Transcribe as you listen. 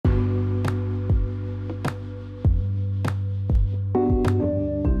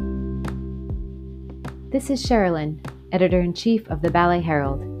This is Sherilyn, Editor-in-Chief of the Ballet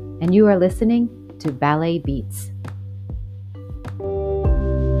Herald, and you are listening to Ballet Beats.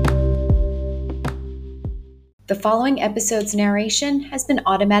 The following episode's narration has been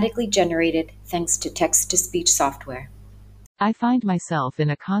automatically generated thanks to text-to-speech software. I find myself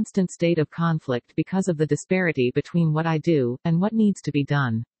in a constant state of conflict because of the disparity between what I do and what needs to be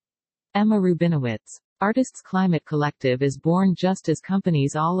done. Emma Rubinowitz. Artists Climate Collective is born just as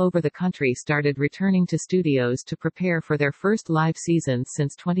companies all over the country started returning to studios to prepare for their first live seasons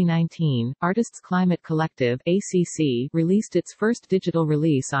since 2019. Artists Climate Collective (ACC) released its first digital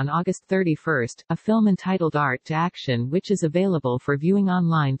release on August 31st, a film entitled Art to Action, which is available for viewing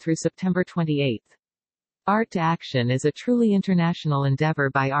online through September 28. Art to Action is a truly international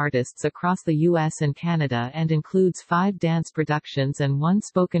endeavor by artists across the US and Canada and includes 5 dance productions and 1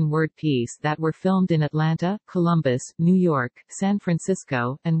 spoken word piece that were filmed in Atlanta, Columbus, New York, San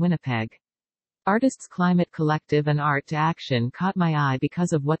Francisco, and Winnipeg. Artists Climate Collective and Art to Action caught my eye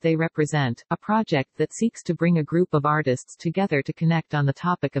because of what they represent, a project that seeks to bring a group of artists together to connect on the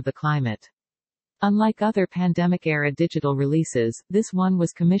topic of the climate. Unlike other pandemic-era digital releases, this one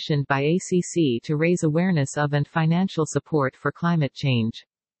was commissioned by ACC to raise awareness of and financial support for climate change.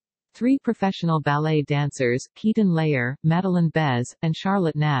 3 professional ballet dancers, Keaton Layer, Madeline Bez, and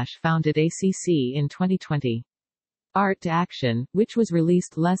Charlotte Nash founded ACC in 2020. Art to Action, which was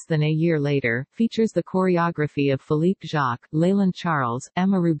released less than a year later, features the choreography of Philippe Jacques, Leyland Charles,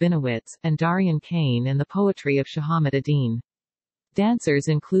 Emma Rubinowitz, and Darian Kane and the poetry of Shahamat Adine. Dancers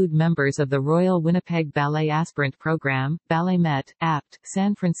include members of the Royal Winnipeg Ballet Aspirant Program, Ballet Met, APT,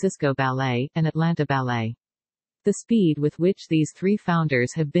 San Francisco Ballet, and Atlanta Ballet. The speed with which these 3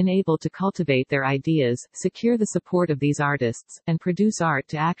 founders have been able to cultivate their ideas, secure the support of these artists, and produce art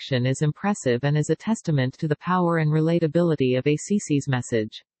to action is impressive and is a testament to the power and relatability of ACC's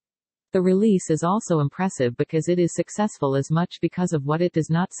message. The release is also impressive because it is successful as much because of what it does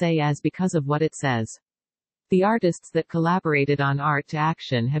not say as because of what it says. The artists that collaborated on Art to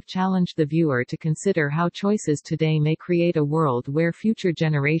Action have challenged the viewer to consider how choices today may create a world where future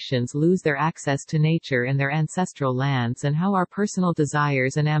generations lose their access to nature and their ancestral lands, and how our personal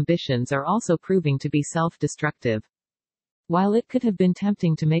desires and ambitions are also proving to be self-destructive. While it could have been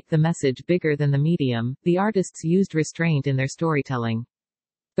tempting to make the message bigger than the medium, the artists used restraint in their storytelling.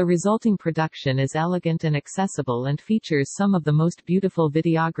 The resulting production is elegant and accessible and features some of the most beautiful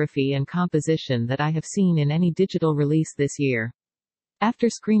videography and composition that I have seen in any digital release this year. After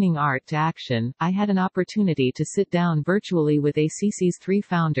screening Art to Action, I had an opportunity to sit down virtually with ACC's 3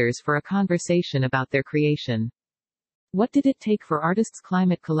 founders for a conversation about their creation. What did it take for Artists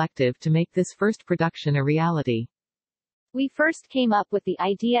Climate Collective to make this first production a reality? We first came up with the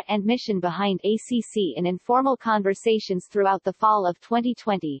idea and mission behind ACC in informal conversations throughout the fall of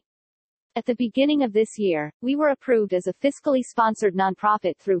 2020. At the beginning of this year, we were approved as a fiscally sponsored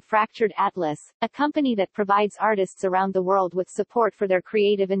nonprofit through Fractured Atlas, a company that provides artists around the world with support for their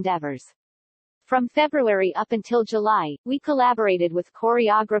creative endeavors. From February up until July, we collaborated with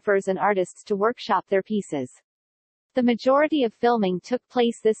choreographers and artists to workshop their pieces. The majority of filming took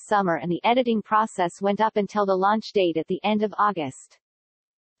place this summer and the editing process went up until the launch date at the end of August.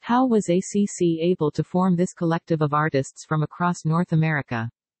 How was ACC able to form this collective of artists from across North America?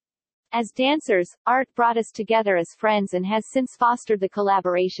 As dancers, art brought us together as friends and has since fostered the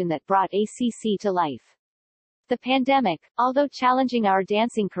collaboration that brought ACC to life. The pandemic, although challenging our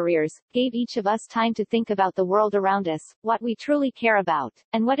dancing careers, gave each of us time to think about the world around us, what we truly care about,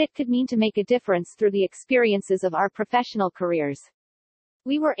 and what it could mean to make a difference through the experiences of our professional careers.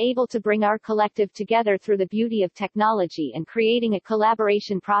 We were able to bring our collective together through the beauty of technology and creating a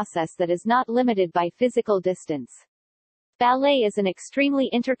collaboration process that is not limited by physical distance. Ballet is an extremely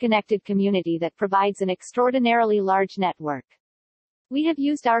interconnected community that provides an extraordinarily large network. We have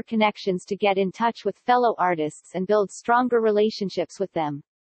used our connections to get in touch with fellow artists and build stronger relationships with them.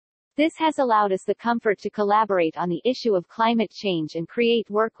 This has allowed us the comfort to collaborate on the issue of climate change and create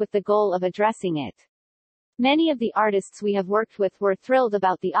work with the goal of addressing it. Many of the artists we have worked with were thrilled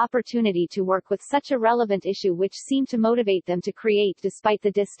about the opportunity to work with such a relevant issue, which seemed to motivate them to create despite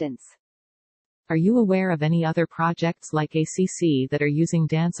the distance. Are you aware of any other projects like ACC that are using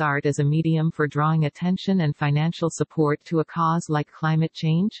dance art as a medium for drawing attention and financial support to a cause like climate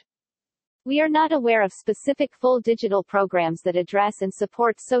change? We are not aware of specific full digital programs that address and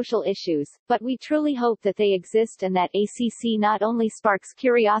support social issues, but we truly hope that they exist and that ACC not only sparks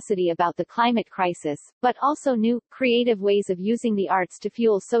curiosity about the climate crisis, but also new, creative ways of using the arts to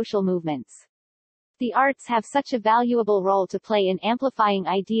fuel social movements. The arts have such a valuable role to play in amplifying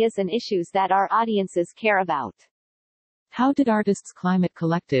ideas and issues that our audiences care about. How did Artists Climate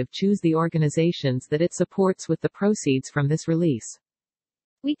Collective choose the organizations that it supports with the proceeds from this release?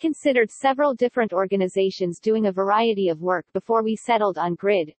 We considered several different organizations doing a variety of work before we settled on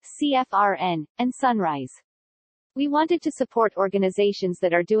GRID, CFRN, and Sunrise. We wanted to support organizations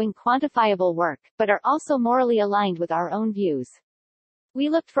that are doing quantifiable work, but are also morally aligned with our own views. We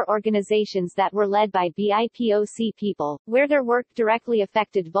looked for organizations that were led by BIPOC people, where their work directly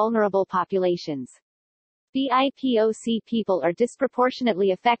affected vulnerable populations. BIPOC people are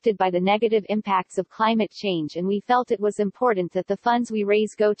disproportionately affected by the negative impacts of climate change, and we felt it was important that the funds we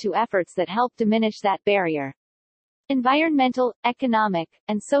raise go to efforts that help diminish that barrier. Environmental, economic,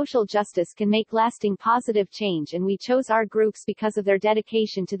 and social justice can make lasting positive change, and we chose our groups because of their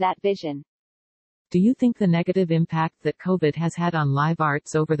dedication to that vision. Do you think the negative impact that COVID has had on live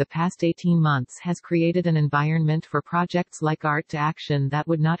arts over the past 18 months has created an environment for projects like Art to Action that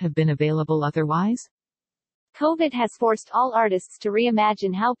would not have been available otherwise? COVID has forced all artists to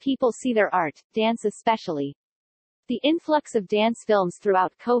reimagine how people see their art, dance especially. The influx of dance films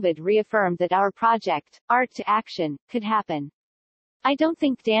throughout COVID reaffirmed that our project, Art to Action, could happen. I don't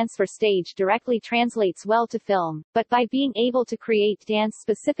think dance for stage directly translates well to film, but by being able to create dance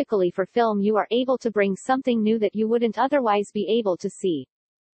specifically for film, you are able to bring something new that you wouldn't otherwise be able to see.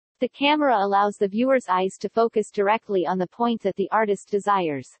 The camera allows the viewer's eyes to focus directly on the point that the artist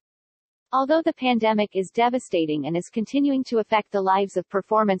desires. Although the pandemic is devastating and is continuing to affect the lives of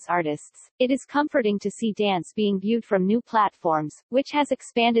performance artists, it is comforting to see dance being viewed from new platforms, which has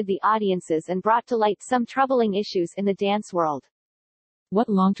expanded the audiences and brought to light some troubling issues in the dance world. What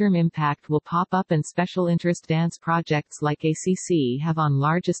long-term impact will pop-up and special interest dance projects like ACC have on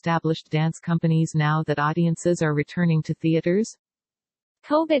large established dance companies now that audiences are returning to theaters?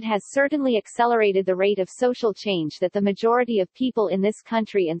 COVID has certainly accelerated the rate of social change that the majority of people in this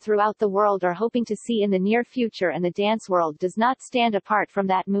country and throughout the world are hoping to see in the near future, and the dance world does not stand apart from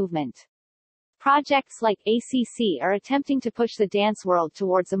that movement. Projects like ACC are attempting to push the dance world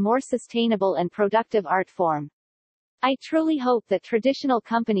towards a more sustainable and productive art form. I truly hope that traditional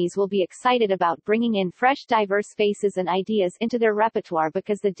companies will be excited about bringing in fresh, diverse faces and ideas into their repertoire,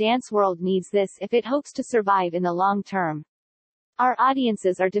 because the dance world needs this if it hopes to survive in the long term. Our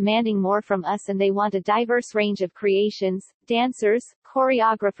audiences are demanding more from us, and they want a diverse range of creations, dancers,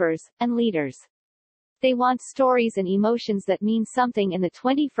 choreographers, and leaders. They want stories and emotions that mean something in the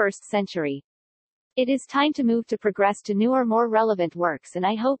 21st century. It is time to move to progress to newer, more relevant works, and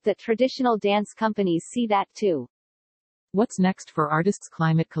I hope that traditional dance companies see that too. What's next for Artists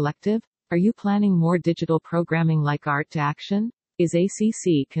Climate Collective? Are you planning more digital programming like Art to Action? Is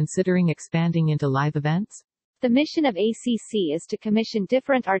ACC considering expanding into live events? The mission of ACC is to commission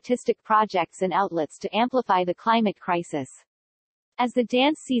different artistic projects and outlets to amplify the climate crisis. As the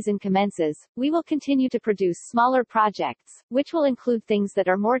dance season commences, we will continue to produce smaller projects, which will include things that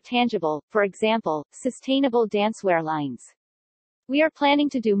are more tangible, for example, sustainable dancewear lines. We are planning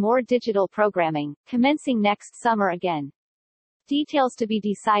to do more digital programming, commencing next summer again. Details to be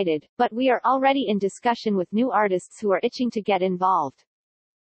decided, but we are already in discussion with new artists who are itching to get involved.